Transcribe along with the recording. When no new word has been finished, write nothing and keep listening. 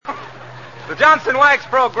The Johnson Wax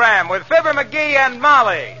Program with Fibber, McGee, and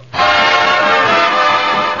Molly.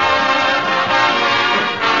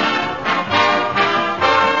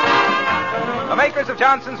 The makers of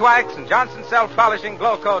Johnson's Wax and Johnson's Self-Polishing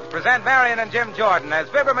Glow Coat present Marion and Jim Jordan as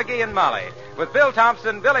Fibber, McGee, and Molly with Bill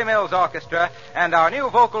Thompson, Billy Mills Orchestra, and our new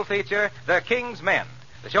vocal feature, The Kingsmen.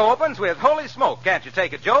 The show opens with Holy Smoke, Can't You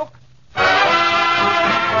Take a Joke?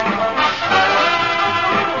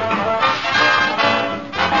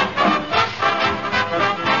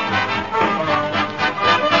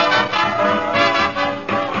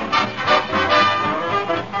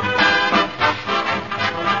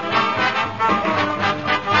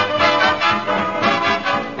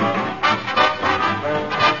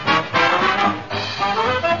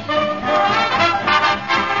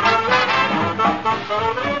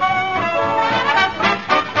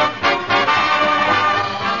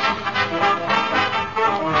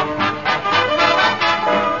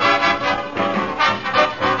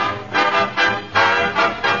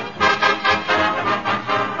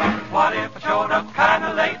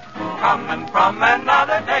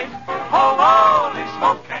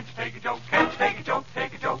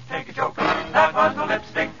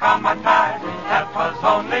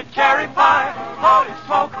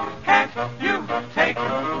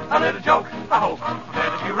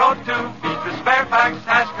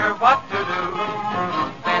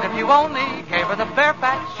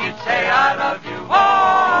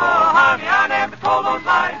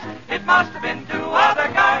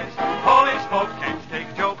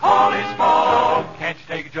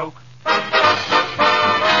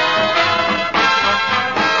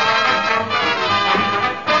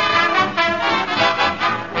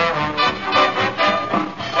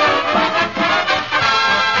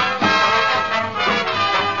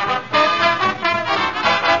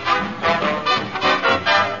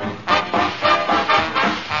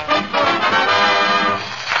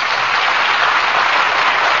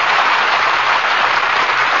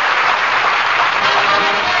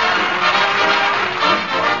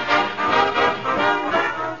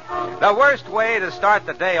 The worst way to start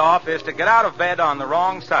the day off is to get out of bed on the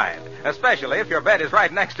wrong side, especially if your bed is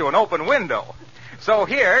right next to an open window. So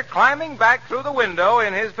here, climbing back through the window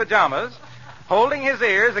in his pajamas, holding his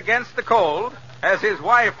ears against the cold, as his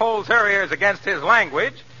wife holds her ears against his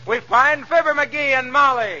language, we find Fibber, McGee, and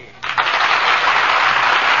Molly.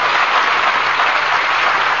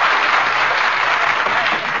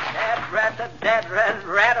 Dead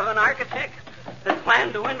rat of an architect that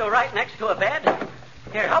planned a window right next to a bed.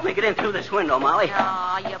 Here, help me get in through this window, Molly.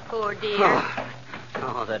 Oh, you poor dear.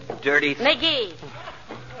 Oh, the dirty... McGee,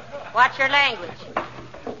 watch your language.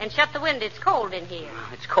 And shut the window. It's cold in here.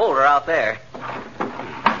 It's colder out there. Oh.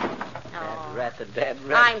 The dead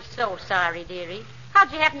rat. I'm so sorry, dearie.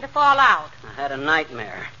 How'd you happen to fall out? I had a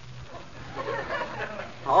nightmare.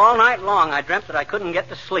 All night long, I dreamt that I couldn't get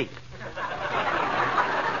to sleep.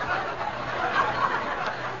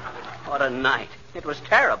 What a night. It was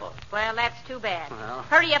terrible. Well, that's too bad. Well.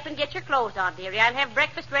 Hurry up and get your clothes on, dearie. I'll have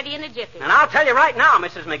breakfast ready in a jiffy. And I'll tell you right now,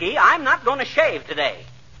 Mrs. McGee, I'm not going to shave today.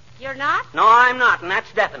 You're not? No, I'm not, and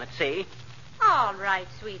that's definite, see? All right,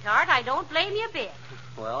 sweetheart. I don't blame you a bit.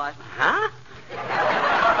 Well, Huh?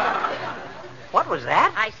 What was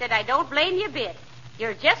that? I said I don't blame you a bit.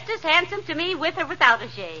 You're just as handsome to me with or without a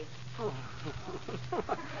shave.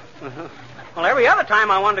 Well, every other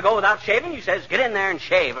time I wanted to go without shaving, you says, get in there and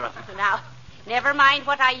shave. Now, never mind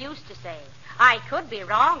what I used to say. I could be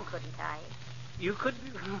wrong, couldn't I? You could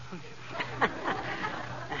be wrong.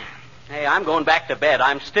 Hey, I'm going back to bed.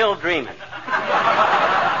 I'm still dreaming.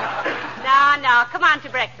 No, come on to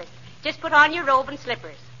breakfast. Just put on your robe and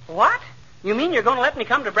slippers. What? You mean you're going to let me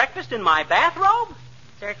come to breakfast in my bathrobe?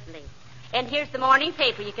 Certainly. And here's the morning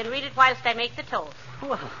paper. You can read it whilst I make the toast.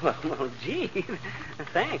 Well, gee.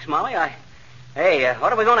 Thanks, Molly. Hey,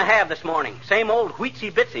 what are we going to have this morning? Same old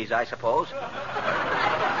wheatsy bitsies, I suppose.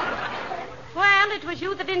 Well, it was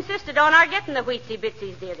you that insisted on our getting the wheatsy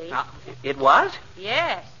bitsies, dearie. It was?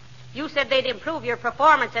 Yes. You said they'd improve your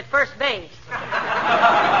performance at first base.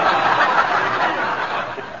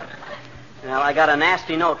 Well, I got a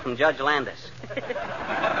nasty note from Judge Landis.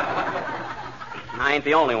 I ain't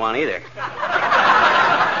the only one either.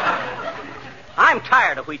 I'm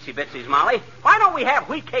tired of wheatsy bitsies, Molly. Why don't we have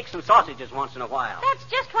wheat cakes and sausages once in a while? That's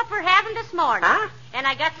just what we're having this morning. Huh? And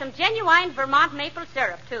I got some genuine Vermont maple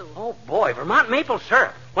syrup, too. Oh, boy, Vermont maple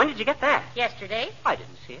syrup. When did you get that? Yesterday. I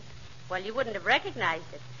didn't see it. Well, you wouldn't have recognized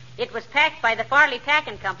it. It was packed by the Farley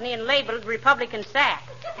Packing Company and labeled Republican Sack.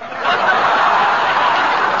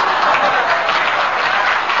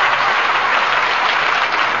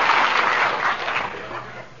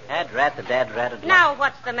 Dad rat. Now,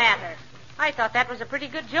 what's the matter? I thought that was a pretty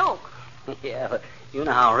good joke. Yeah, but you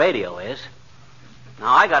know how radio is.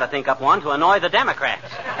 Now I got to think up one to annoy the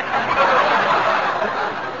Democrats.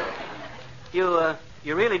 You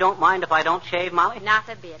really don't mind if I don't shave, Molly? Not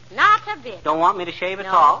a bit. Not a bit. Don't want me to shave at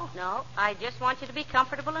all? No. I just want you to be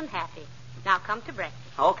comfortable and happy. Now come to breakfast.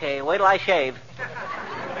 Okay, wait till I shave.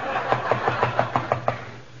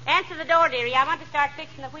 Answer the door, dearie. I want to start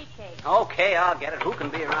fixing the wheat cake. Okay, I'll get it. Who can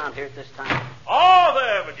be around here at this time? Oh,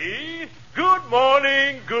 there, McGee. Good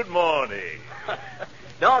morning, good morning.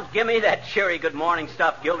 Don't give me that cheery good morning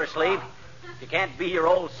stuff, Gildersleeve. If you can't be your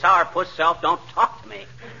old sourpuss self, don't talk to me.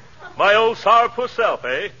 My old sourpuss self,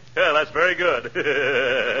 eh? Yeah, that's very good.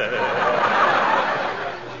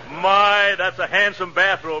 My, that's a handsome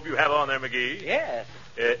bathrobe you have on there, McGee. Yes.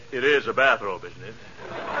 It is a bathrobe, isn't it?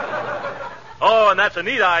 Oh, and that's a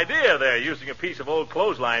neat idea there, using a piece of old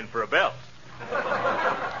clothesline for a belt.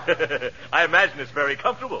 I imagine it's very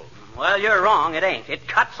comfortable. Well, you're wrong. It ain't. It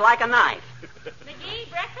cuts like a knife. McGee,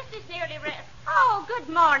 breakfast is nearly ready. Oh, good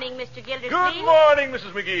morning, Mr. Gildersleeve. Good morning,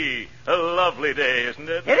 Mrs. McGee. A lovely day, isn't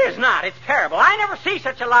it? It is not. It's terrible. I never see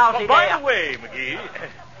such a lousy By day. the way, McGee,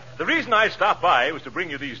 the reason I stopped by was to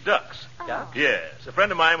bring you these ducks. Ducks? Yes. A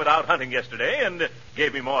friend of mine went out hunting yesterday and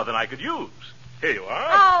gave me more than I could use. Here you are.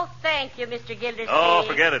 Oh, thank you, Mr. Gildersleeve. Oh,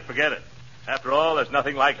 forget it. After all, there's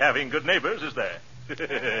nothing like having good neighbors, is there?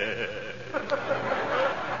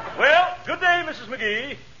 Well, good day, Mrs.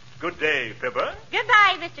 McGee. Good day, Fibber.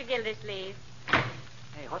 Goodbye, Mr. Gildersleeve.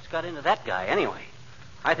 Hey, what's got into that guy anyway?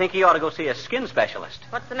 I think he ought to go see a skin specialist.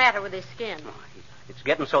 What's the matter with his skin? Oh, it's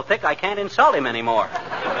getting so thick I can't insult him anymore.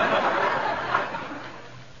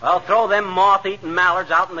 Well, throw them moth-eaten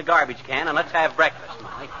mallards out in the garbage can and let's have breakfast,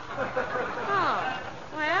 Molly. Oh,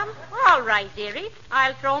 well, all right, dearie.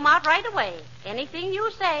 I'll throw them out right away. Anything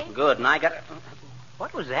you say. Good, and I got...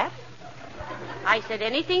 What was that? I said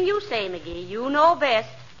anything you say, McGee. You know best.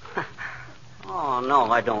 Oh,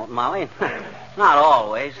 no, I don't, Molly. Not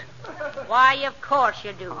always. Why, of course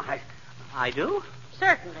you do. Oh, I do?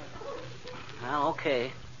 Certainly. Well,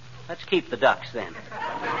 okay. Let's keep the ducks, then.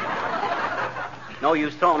 No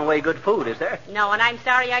use throwing away good food, is there? No, and I'm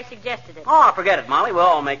sorry I suggested it. Oh, forget it, Molly. We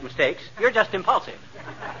all make mistakes. You're just impulsive.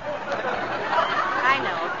 I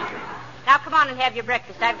know. Now, come on and have your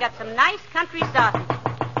breakfast. I've got some nice country sausage.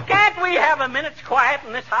 Can't we have a minute's quiet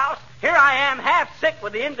in this house? Here I am, half sick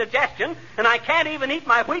with the indigestion, and I can't even eat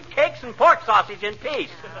my wheat cakes and pork sausage in peace.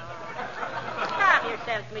 Calm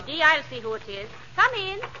yourself, McGee. I'll see who it is. Come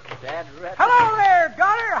in. Hello there,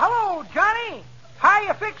 daughter. Hello, Johnny. How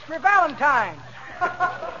you fixed for Valentine's?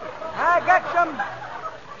 I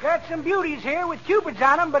got some beauties here with cupids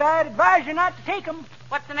on them, but I'd advise you not to take them.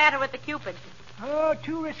 What's the matter with the cupids? Oh,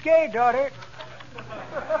 too risque, daughter.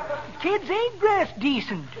 The kids ain't dressed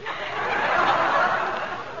decent.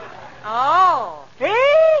 Oh.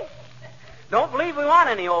 Eh? Don't believe we want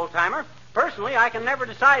any old-timer. Personally, I can never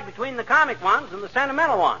decide between the comic ones and the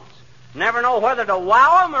sentimental ones. Never know whether to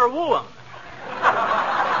wow 'em or woo 'em.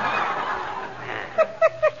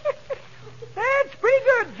 That's pretty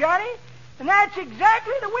good, Johnny. And that's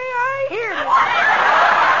exactly the way I hear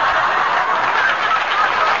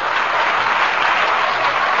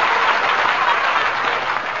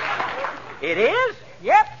it. It is?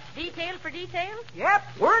 Yep. Detail for detail? Yep.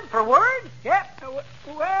 Word for word? Yep.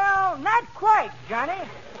 Well, not quite, Johnny.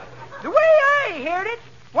 The way I heard it,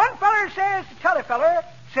 one feller says to t'other feller,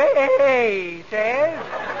 "Say," says,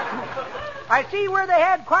 "I see where they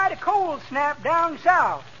had quite a cold snap down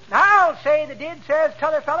south. Now I'll say they did," says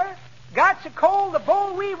t'other feller. "Got so cold the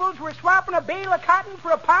boll weevils were swapping a bale of cotton for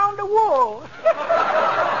a pound of wool."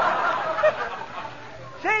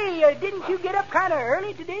 Say, didn't you get up kind of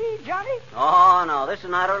early today, Johnny? Oh, no, this is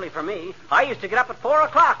not early for me. I used to get up at 4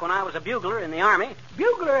 o'clock when I was a bugler in the Army.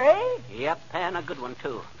 Bugler, eh? Yep, and a good one,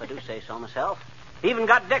 too, if I do say so myself. Even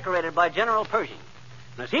got decorated by General Pershing.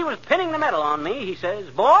 And as he was pinning the medal on me, he says,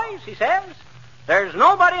 "Boys," he says, "there's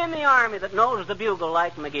nobody in the Army that knows the bugle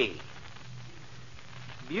like McGee."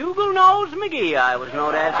 Bugle Nose McGee, I was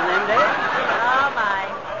known as in them days. Oh, my.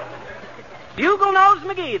 Bugle Nose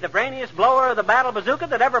McGee, the brainiest blower of the battle bazooka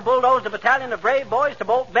that ever bulldozed a battalion of brave boys to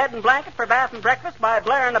bolt bed and blanket for bath and breakfast by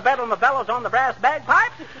blaring the bedlam of bellows on the brass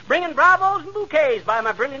bagpipes, bringing bravos and bouquets by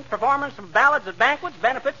my brilliant performance of ballads at banquets,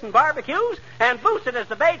 benefits, and barbecues, and boosted as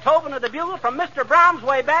the Beethoven of the bugle from Mr. Brahms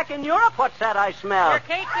way back in Europe. What's that I smell? Your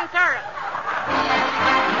cakes and syrup.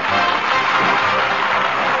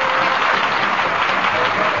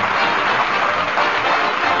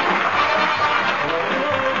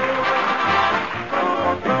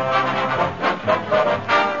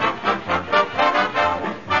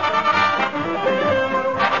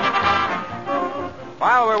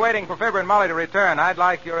 While we're waiting for Fibber and Molly to return, I'd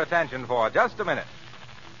like your attention for just a minute.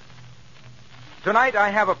 Tonight, I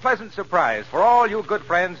have a pleasant surprise for all you good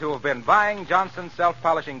friends who have been buying Johnson's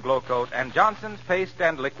self-polishing glow coat and Johnson's paste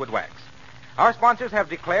and liquid wax. Our sponsors have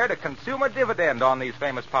declared a consumer dividend on these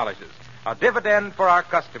famous polishes. A dividend for our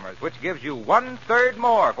customers, which gives you 1/3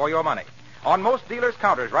 more for your money. On most dealers'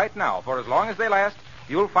 counters right now, for as long as they last,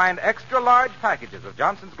 you'll find extra-large packages of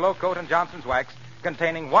Johnson's glow coat and Johnson's wax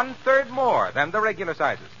containing 1/3 more than the regular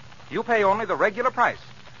sizes. You pay only the regular price.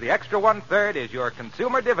 The extra 1/3 is your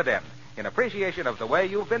consumer dividend in appreciation of the way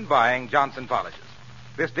you've been buying Johnson polishes.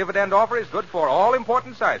 This dividend offer is good for all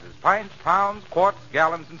important sizes, pints, pounds, quarts,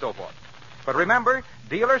 gallons, and so forth. But remember,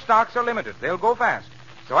 dealer stocks are limited. They'll go fast.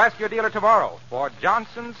 So ask your dealer tomorrow for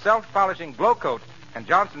Johnson's self-polishing glow coat and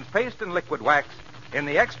Johnson's paste and liquid wax in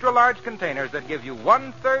the extra-large containers that give you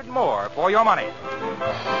 1/3 more for your money.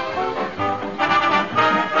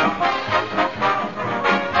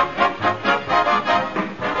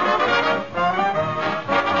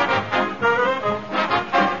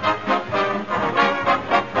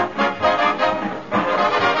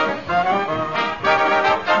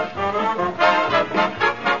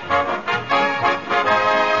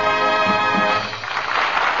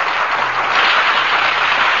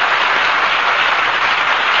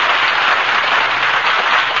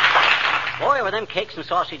 Them cakes and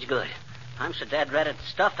sausage good. I'm so dead red it's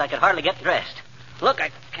stuffed I could hardly get dressed. Look, I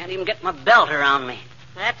can't even get my belt around me.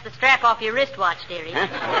 That's the strap off your wristwatch, dearie. Huh?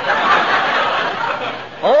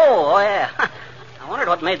 Oh, yeah. I wondered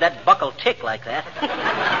what made that buckle tick like that.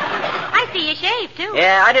 I see you shaved, too.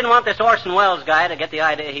 Yeah, I didn't want this Orson Welles guy to get the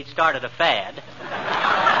idea he'd started a fad.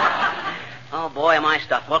 Oh, boy, am I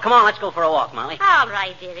stuffed. Well, come on, let's go for a walk, Molly. All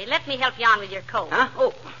right, dearie. Let me help you on with your coat. Huh?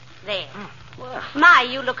 Oh. There. Well. My,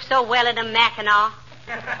 you look so well in a mackinaw.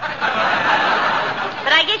 But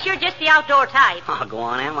I guess you're just the outdoor type. Oh, go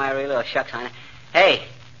on, am I really? Oh, shucks, honey. Hey,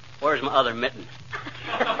 where's my other mitten?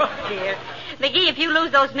 Oh, dear. McGee, if you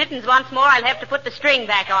lose those mittens once more, I'll have to put the string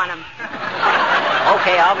back on them.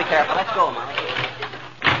 Okay, I'll be careful. Let's go, Molly.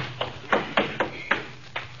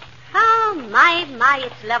 Oh, my,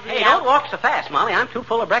 it's lovely Hey, out. don't walk so fast, Molly. I'm too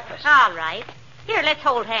full of breakfast. All right. Here, let's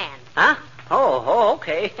hold hands. Huh? Oh,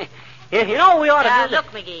 okay. You know, we ought to do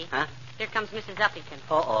Look, McGee. Huh? Here comes Mrs. Uppington.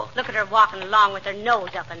 Uh-oh. Look at her walking along with her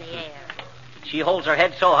nose up in the air. She holds her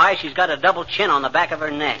head so high she's got a double chin on the back of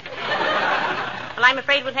her neck. Well, I'm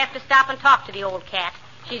afraid we'll have to stop and talk to the old cat.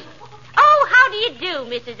 She's... Oh, how do you do,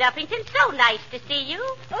 Mrs. Uppington? So nice to see you.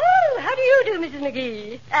 Oh, how do you do, Mrs.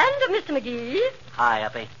 McGee? And Mr. McGee. Hi,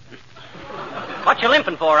 Uppy. What you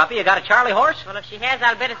limping for, Uppy? You got a Charlie horse? Well, if she has,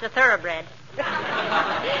 I'll bet it's a thoroughbred. Well,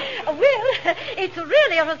 it's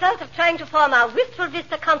really a result of trying to form our Wistful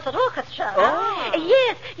Vista Concert Orchestra. Oh.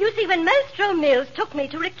 Yes, you see, when Maestro Mills took me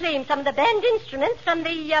to reclaim some of the band instruments from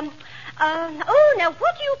the, now,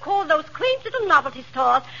 what do you call those quaint little novelty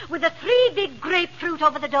stores with the 3 big grapefruit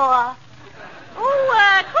over the door?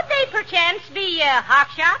 Oh, could they perchance be, hawk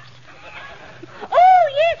shops? Oh,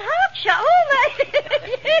 yes, hawk shop. Oh, my.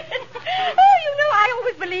 Yes. Oh, you know, I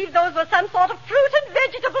always believed those were some sort of fruit and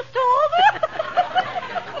vegetable stores.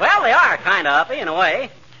 Well, they are kind of, Uppy, in a way.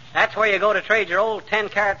 That's where you go to trade your old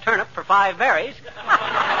 10-carat turnip for 5 berries.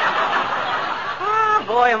 Oh,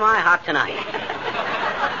 boy, am I hot tonight.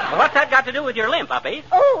 Well, what's that got to do with your limp, Uppy?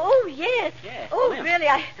 Oh, yes. Yeah, oh, limp. really,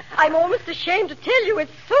 I'm almost ashamed to tell you.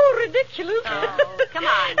 It's so ridiculous. Oh, come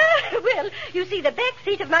on. Well, you see, the back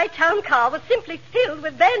seat of my town car was simply filled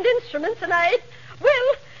with band instruments, and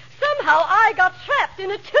somehow I got trapped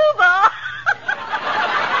in a tuba.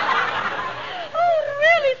 Oh,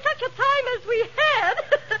 really, such a time as we had.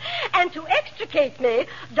 And to extricate me,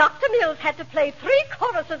 Dr. Mills had to play 3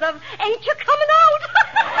 choruses of Ain't You Coming Out?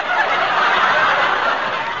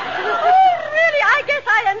 Oh, really, I guess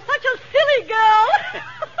I am such a silly girl.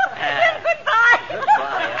 Well, goodbye.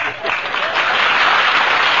 Goodbye.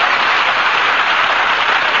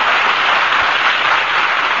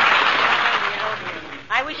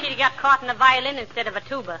 I wish he'd got caught in a violin instead of a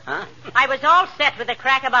tuba. Huh? I was all set with a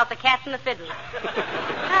crack about the cat and the fiddle.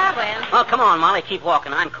 Well. Oh, come on, Molly. Keep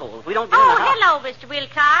walking. I'm cold. If we don't get in the house... Hello, Mr.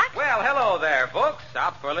 Wilcox. Well, hello there, folks.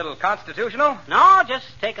 Out for a little constitutional? No, just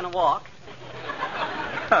taking a walk.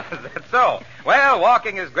 Is that so? Well,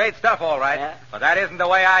 walking is great stuff, all right. Yeah. But that isn't the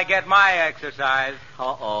way I get my exercise.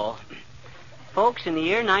 Uh-oh. Folks, in the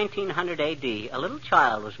year 1900 A.D., a little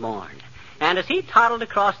child was born. And as he toddled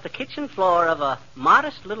across the kitchen floor of a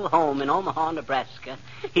modest little home in Omaha, Nebraska,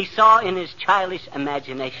 he saw in his childish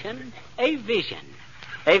imagination a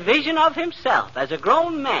vision of himself as a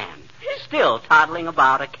grown man, still toddling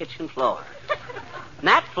about a kitchen floor. And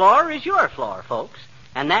that floor is your floor, folks.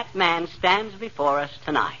 And that man stands before us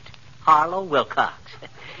tonight, Harlow Wilcox.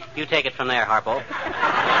 You take it from there, Harpo.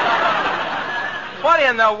 What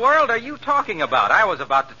in the world are you talking about? I was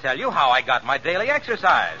about to tell you how I got my daily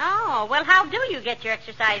exercise. Oh, well, how do you get your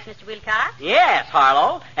exercise, Mr. Wilcox? Yes,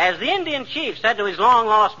 Harlow. As the Indian chief said to his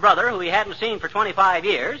long-lost brother, who he hadn't seen for 25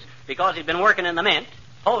 years, because he'd been working in the mint,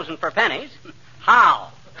 posing for pennies,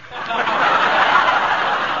 how?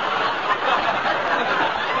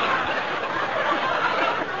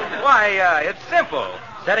 Why, it's simple.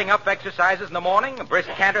 Setting up exercises in the morning, a brisk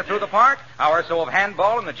canter through the park, hour or so of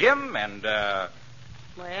handball in the gym, and,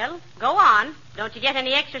 Well, go on. Don't you get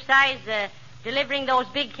any exercise delivering those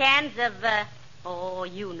big cans of, oh,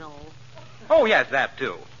 you know. Oh, yes, that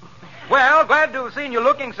too. Well, glad to have seen you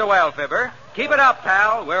looking so well, Fibber. Keep it up,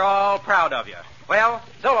 pal. We're all proud of you. Well,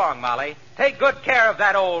 so long, Molly. Take good care of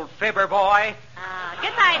that old Fibber boy.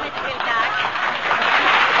 Goodbye, Mr. Wilcox.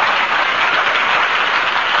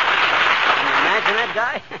 Can you imagine that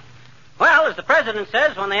guy? Well, as the president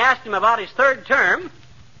says when they asked him about his third term...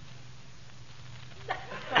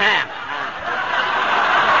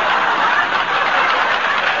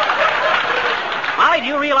 Molly, do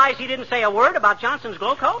you realize he didn't say a word about Johnson's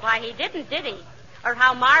glow coat? Why, he didn't, did he? Or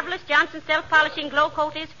how marvelous Johnson's self-polishing glow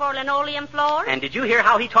coat is for linoleum floors? And did you hear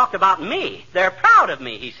how he talked about me? They're proud of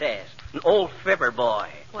me, he says. An old Fibber boy.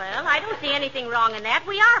 Well, I don't see anything wrong in that.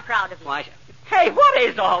 We are proud of you. Why, hey, what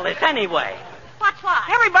is all this anyway? What's what?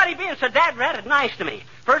 Everybody being so dad-ratted nice to me.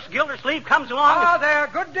 First Gildersleeve comes along... Ah, there.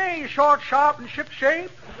 Good day, short, sharp, and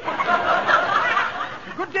ship-shape.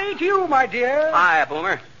 Good day to you, my dear. Hi,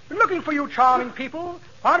 Boomer. Been looking for you charming people.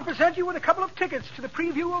 Want to present you with a couple of tickets to the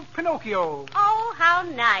preview of Pinocchio. Oh, how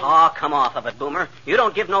nice. Oh, come off of it, Boomer. You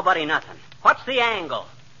don't give nobody nothing. What's the angle?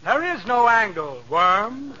 There is no angle,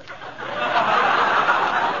 worm.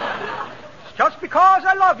 It's just because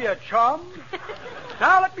I love you, chum.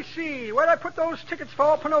 Now, let me see. Where'd I put those tickets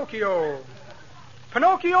for Pinocchio?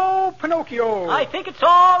 Pinocchio. I think it's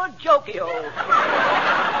all a jokio.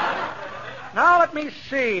 Now, let me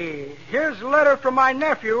see. Here's a letter from my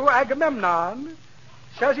nephew, Agamemnon.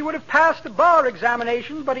 Says he would have passed the bar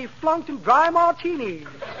examination, but he flunked in dry martinis.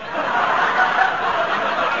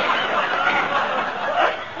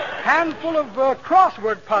 Handful of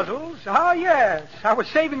crossword puzzles. Ah, yes. I was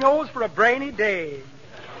saving those for a brainy day.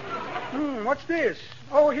 What's this?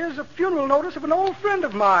 Oh, here's a funeral notice of an old friend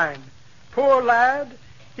of mine. Poor lad.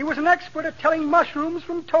 He was an expert at telling mushrooms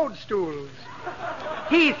from toadstools.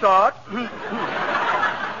 He thought.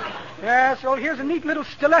 Yes, well, here's a neat little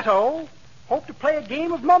stiletto. Hope to play a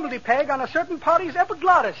game of mumbledy-peg on a certain party's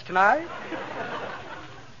epiglottis tonight.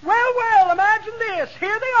 Well, imagine this.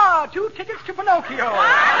 Here they are, 2 tickets to Pinocchio.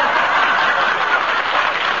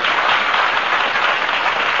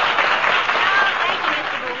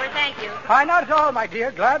 Thank you. Why, not at all, my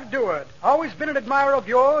dear. Glad to do it. Always been an admirer of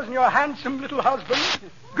yours and your handsome little husband.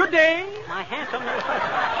 Good day. My handsome little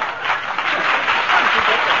husband.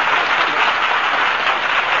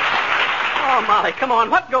 Oh, Molly, come on.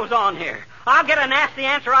 What goes on here? I'll get a nasty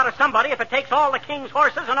answer out of somebody if it takes all the king's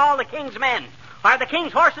horses and all the king's men. Are the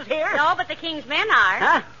king's horses here? No, but the king's men are.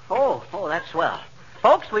 Huh? Oh, that's swell.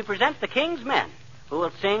 Folks, we present the king's men, who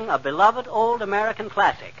will sing a beloved old American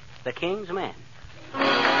classic, The King's Men.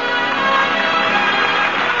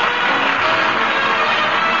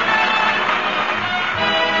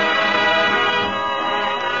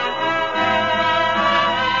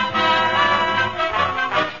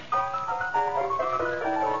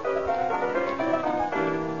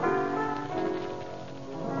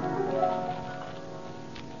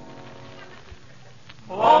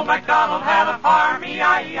 Old MacDonald had a farm,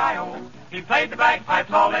 E-I-E-I-O. He played the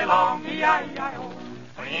bagpipes all day long, E-I-E-I-O.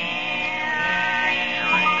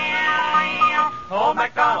 Old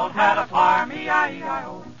MacDonald had a farm,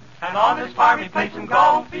 E-I-E-I-O. And on his farm he played some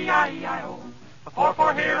golf, E-I-E-I-O. A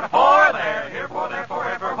 4-4 here and a 4 there, here 4 there,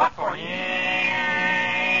 forever, what for?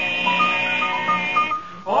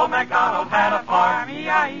 Old MacDonald had a farm,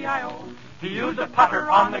 E-I-E-I-O. He used a putter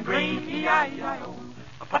on the green, E-I-E-I-O.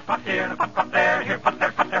 A putt-putt here and a putt-putt there, here putt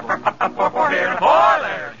there, putt-putt, 4-4 here and a 4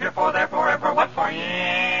 there, here 4 there, forever, what for?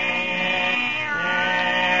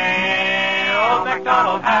 Old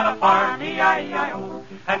MacDonald had a farm, E-I-E-I-O.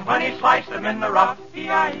 And when he sliced them in the rough,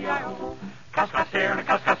 E-I-E-I-O. Cuss here and a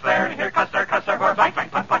cuss there, and here cuss there, where blank,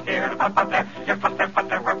 putt-putt here and a putt-putt there, here putt there,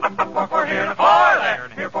 where putt-putt, 4-4 here and a 4 there,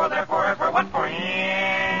 and here 4 there, forever, what for?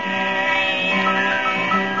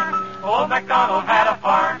 Old MacDonald had a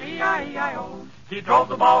farm, E-I-E-I-O. He drove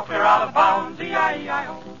the ball clear out of bounds,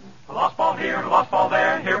 E-I-E-I-O. A lost ball here and a lost ball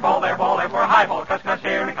there, and here ball there, for a high ball. Cuss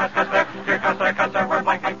here and a cuss there, here cuss there, where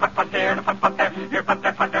blank, putt-putt here and a putt-putt there, here putt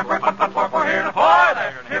there, where putt-putt, 4-4 here and a 4 there.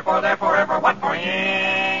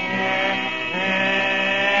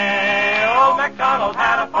 Old MacDonald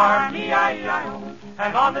had a farm, E-I-E-I-O.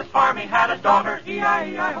 And on this farm he had a daughter,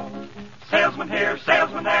 E-I-E-I-O. Salesman here,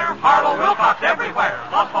 salesman there, Harlow Wilcox everywhere.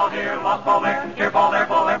 Lost ball here, lost ball there, here ball there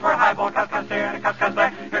for high ball, cuss here, and a cuss there,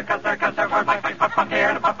 here cuss there, for bike, putt here,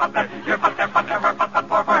 and a putt there, here putt there, for here,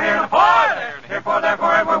 and a for there, and here for there,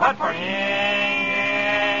 forever, what for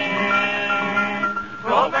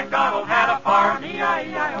Old MacDonald had a farm,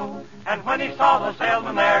 E-I-E-I-O. And when he saw the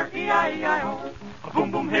salesman there, E-I-E-I-O. A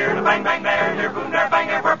boom, boom here, and a bang, bang there, here, boom there, bang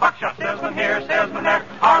there, for buckshot. Salesman here, salesman there,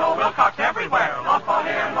 Harlow Wilcox everywhere. Lost ball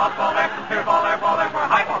here, and lost ball there, here ball there, for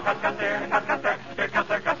high ball, cuss here, and cuss there, here cuss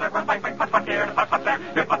there, for bang, bang, putt here, and a putt there,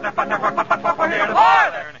 here putt there, for here, and a for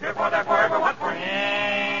there, and here for there, forever, what for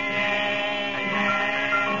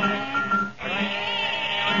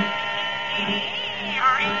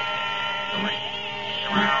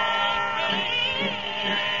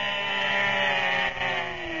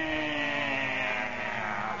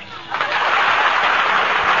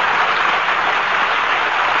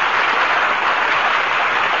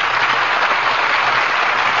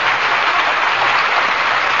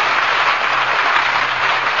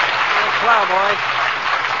Well, boys.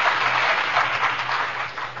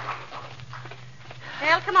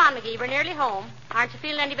 Well, come on, McGee. We're nearly home. Aren't you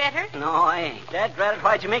feeling any better? No, I ain't. Dad, drat,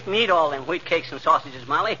 why'd you make me eat all them wheat cakes and sausages,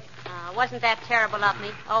 Molly? Wasn't that terrible of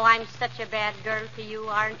me? Oh, I'm such a bad girl to you,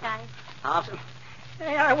 aren't I? Hobson,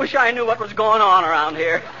 hey, I wish I knew what was going on around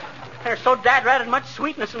here. There's so dad-ratted much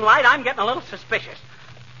sweetness and light, I'm getting a little suspicious.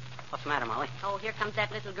 What's the matter, Molly? Oh, here comes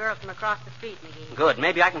that little girl from across the street, McGee. Good.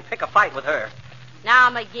 Maybe I can pick a fight with her.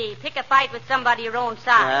 Now, McGee, pick a fight with somebody your own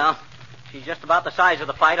size. Well, she's just about the size of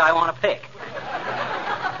the fight I want to pick.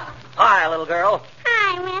 Hi, little girl.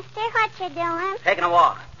 Hi, mister. What you doing? Taking a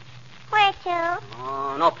walk. Where to?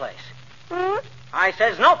 Oh, no place. Hmm? I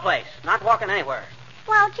says no place. Not walking anywhere.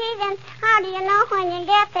 Well, gee, then how do you know when you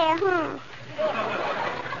get there,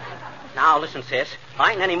 Now, listen, sis.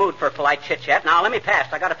 I ain't in any mood for polite chit-chat. Now, let me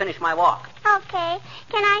pass. I got to finish my walk. Okay.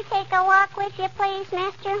 Can I take a walk with you, please,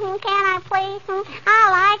 mister? Can I, please?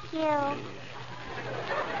 I like you.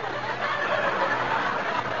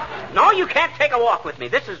 No, you can't take a walk with me.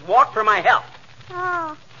 This is walk for my health.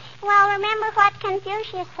 Oh. Well, remember what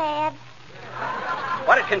Confucius said.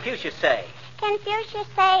 What did Confucius say? Confucius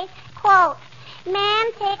say, quote,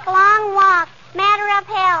 man take long walk, matter of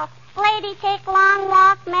health. Lady take long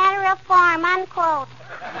walk, matter of form, unquote.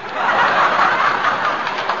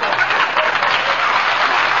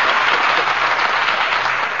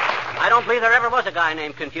 I don't believe there ever was a guy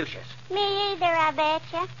named Confucius. Me either, I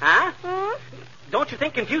betcha. Huh? Hmm? Don't you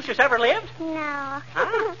think Confucius ever lived? No.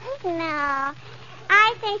 Huh? No.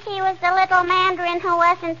 I think he was the little mandarin who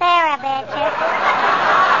wasn't there, I betcha.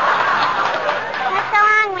 Well, so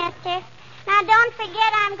long, mister. Now, don't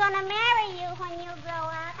forget I'm going to marry you when you grow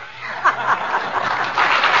up.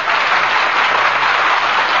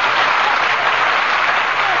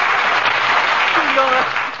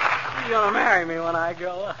 You're gonna marry me when I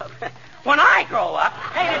grow up. When I grow up?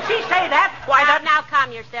 Hey, did she say that? Why, Now,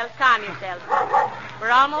 calm yourselves, calm yourselves.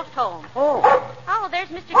 We're almost home. Oh, there's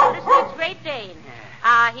Mr. Gildersleeve's Great Dane.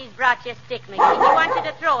 He's brought you a stick, McGee. He wants you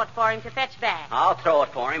to throw it for him to fetch back. I'll throw it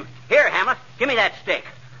for him. Here, Hamlet, give me that stick.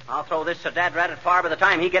 I'll throw this so dad-ratted far by the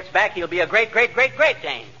time he gets back, he'll be a great, great, great, great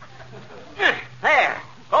Dane. There.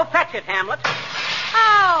 Go fetch it, Hamlet.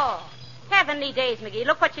 Oh, heavenly days, McGee.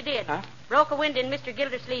 Look what you did. Huh? Broke a window in Mr.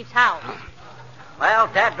 Gildersleeve's house. Well,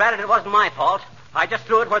 dad-ratted, it wasn't my fault. I just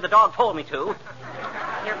threw it where the dog told me to.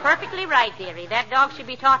 You're perfectly right, dearie. That dog should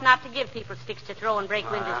be taught not to give people sticks to throw and break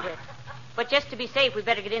windows with. But just to be safe, we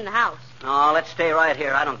better get in the house. No, let's stay right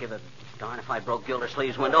here. I don't give a darn if I broke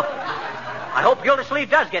Gildersleeve's window. I hope Gildersleeve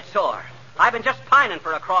does get sore. I've been just pining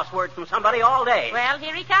for a crossword from somebody all day. Well,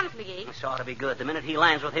 here he comes, McGee. This ought to be good. The minute he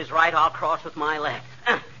lands with his right, I'll cross with my left.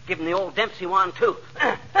 Give him the old Dempsey one, too.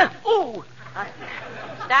 Ooh!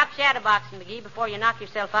 Stop shadowboxing, McGee, before you knock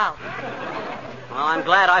yourself out. Well, I'm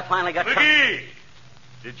glad I finally got... McGee!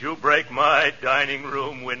 Did you break my dining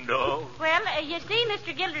room window? Well, you see,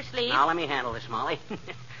 Mr. Gildersleeve... Now, let me handle this, Molly.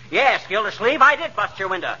 Yes, Gildersleeve, I did bust your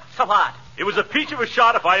window. So what? It was a peach of a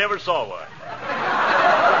shot if I ever saw one.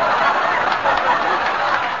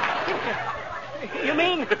 You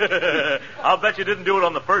mean? I'll bet you didn't do it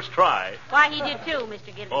on the first try. Why, he did too,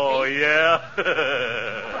 Mr. Gildersleeve. Oh, yeah?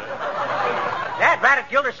 Dad-ratted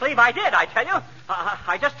Gildersleeve, I did, I tell you.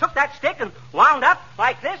 I just took that stick and wound up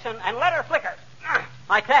like this and let her flicker.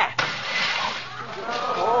 Like that.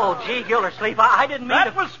 Oh, gee, Gildersleeve, I didn't mean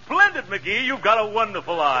That was splendid, McGee. You've got a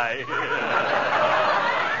wonderful eye.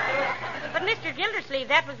 But, Mr. Gildersleeve,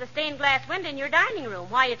 that was the stained glass window in your dining room.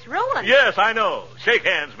 Why, it's ruined. Yes, I know. Shake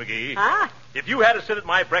hands, McGee. Huh? If you had to sit at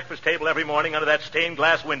my breakfast table every morning under that stained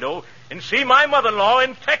glass window and see my mother-in-law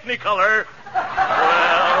in Technicolor,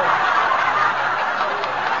 well...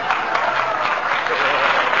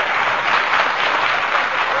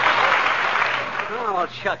 Oh,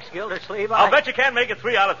 shucks, Gildersleeve. I'll bet you can't make it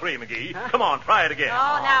 3 out of 3, McGee. Huh? Come on, try it again.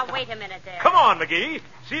 Oh, now, wait a minute there. Come on, McGee.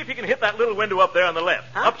 See if you can hit that little window up there on the left.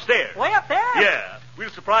 Huh? Upstairs. Way up there? Yeah. We'll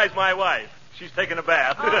surprise my wife. She's taking a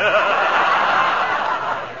bath.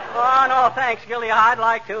 Oh, no, thanks, Gildy. I'd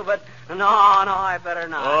like to, but no, I better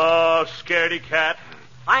not. Oh, scaredy cat.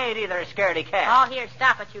 I ain't either a scaredy cat. Oh, here,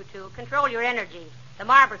 stop it, you two. Control your energy. The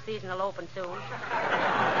marble season will open soon.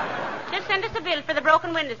 Just send us a bill for the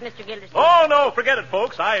broken windows, Mr. Gildersleeve. Oh, no, forget it,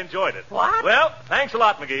 folks. I enjoyed it. What? Well, thanks a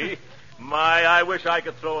lot, McGee. My, I wish I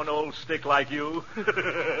could throw an old stick like you. That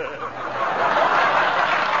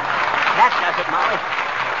does it, Molly.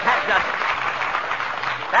 That does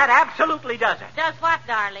it. That absolutely does it. Does what,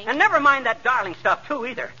 darling? And never mind that darling stuff, too,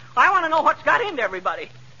 either. I want to know what's got into everybody.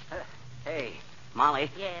 Hey, Molly.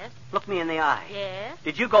 Yes? Look me in the eye. Yes?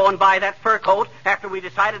 Did you go and buy that fur coat after we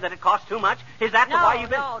decided that it cost too much? Is that why you've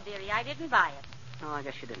been... No, dearie, I didn't buy it. No, I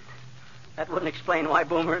guess you didn't. That wouldn't explain why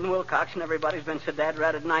Boomer and Wilcox and everybody's been so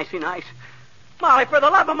dad-ratted nicey nice. Molly, for the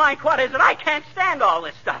love of Mike, what is it? I can't stand all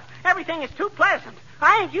this stuff. Everything is too pleasant.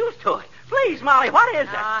 I ain't used to it. Please, Molly, what is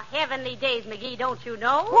it? Ah, heavenly days, McGee, don't you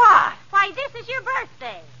know? What? Why, this is your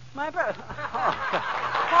birthday. My birthday? Oh,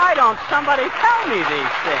 why don't somebody tell me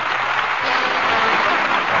these things?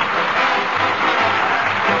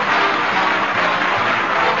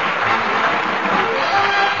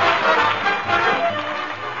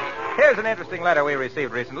 Here's an interesting letter we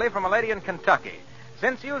received recently from a lady in Kentucky.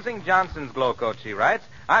 Since using Johnson's Glow Coat, she writes,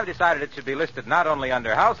 I've decided it should be listed not only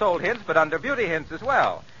under household hints, but under beauty hints as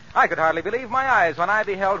well. I could hardly believe my eyes when I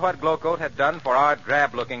beheld what Glow Coat had done for our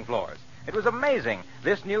drab-looking floors. It was amazing,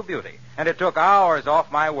 this new beauty, and it took hours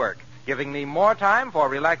off my work, giving me more time for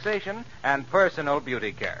relaxation and personal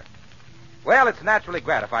beauty care. Well, it's naturally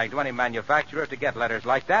gratifying to any manufacturer to get letters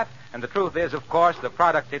like that, and the truth is, of course, the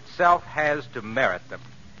product itself has to merit them.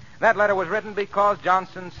 That letter was written because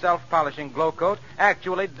Johnson's self-polishing Glow Coat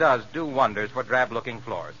actually does do wonders for drab-looking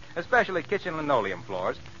floors, especially kitchen linoleum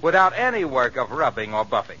floors, without any work of rubbing or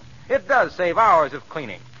buffing. It does save hours of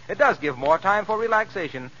cleaning. It does give more time for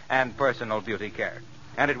relaxation and personal beauty care.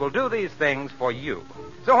 And it will do these things for you.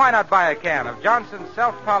 So why not buy a can of Johnson's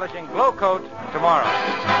self-polishing Glow Coat tomorrow?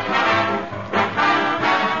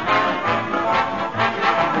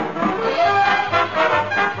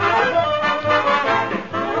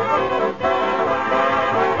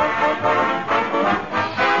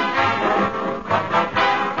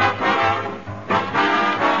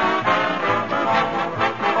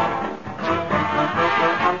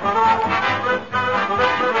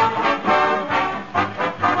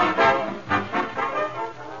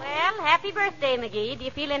 McGee. Do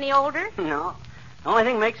you feel any older? No. The only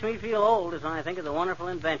thing that makes me feel old is when I think of the wonderful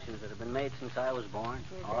inventions that have been made since I was born.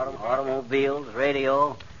 Automobiles,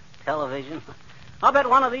 radio, television. I'll bet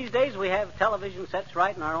one of these days we have television sets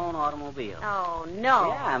right in our own automobile. Oh, no.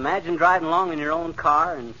 Yeah, imagine driving along in your own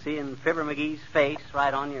car and seeing Fibber McGee's face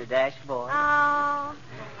right on your dashboard. Oh.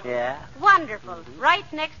 Yeah. Wonderful. Mm-hmm.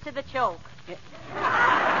 Right next to the choke. Yeah.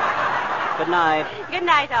 Good night. Good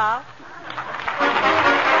night, all.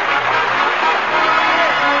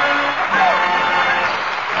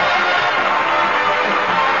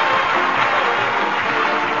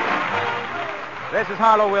 This is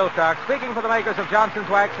Harlow Wilcox, speaking for the makers of Johnson's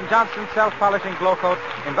Wax and Johnson's Self-Polishing Glow Coat,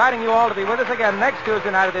 inviting you all to be with us again next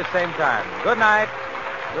Tuesday night at this same time. Good night.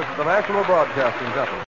 This is the National Broadcasting Company.